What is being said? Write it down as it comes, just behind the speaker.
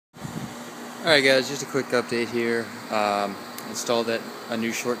Alright guys, just a quick update here. Installed a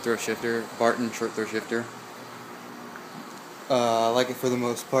new short throw shifter, Barton short throw shifter. I like it for the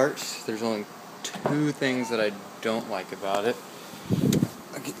most part. There's only two things that I don't like about it.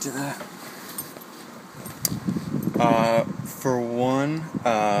 I'll get to that. For one,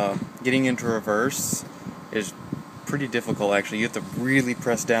 getting into reverse is pretty difficult actually. You have to really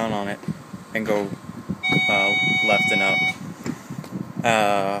press down on it and go left and up.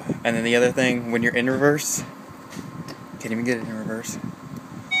 And then the other thing, when you're in reverse, can't even get it in reverse.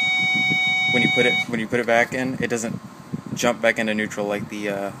 When you put it back in, it doesn't jump back into neutral like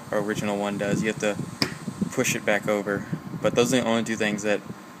the original one does. You have to push it back over. But those are the only two things that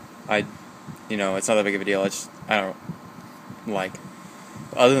it's not that big of a deal. I don't like.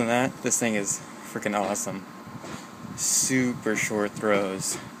 Other than that, this thing is freaking awesome. Super short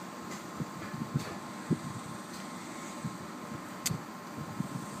throws.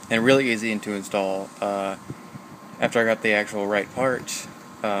 And really easy to install. After I got the actual right part,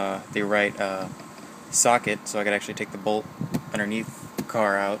 the right socket, so I could actually take the bolt underneath the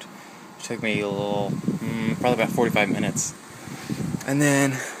car out. It took me a little, probably about 45 minutes. And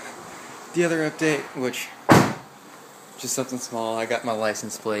then the other update, which just something small, I got my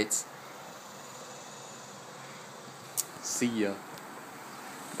license plates. See ya.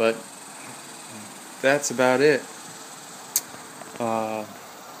 But that's about it.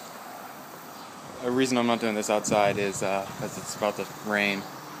 The reason I'm not doing this outside is because it's about to rain,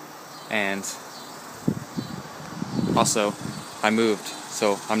 and also I moved,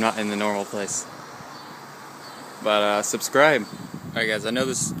 so I'm not in the normal place. But subscribe. Alright guys, I know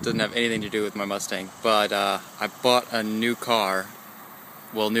this doesn't have anything to do with my Mustang, but I bought a new car,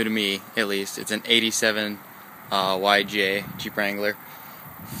 well, new to me at least. It's an 87 YJ Jeep Wrangler,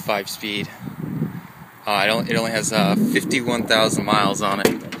 5-speed. It only has 51,000 miles on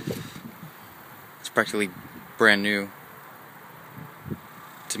it. It's practically brand new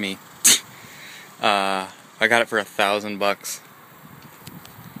to me. I got it for $1,000.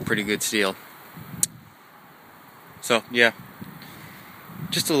 Pretty good steal. So yeah,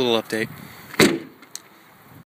 just a little update.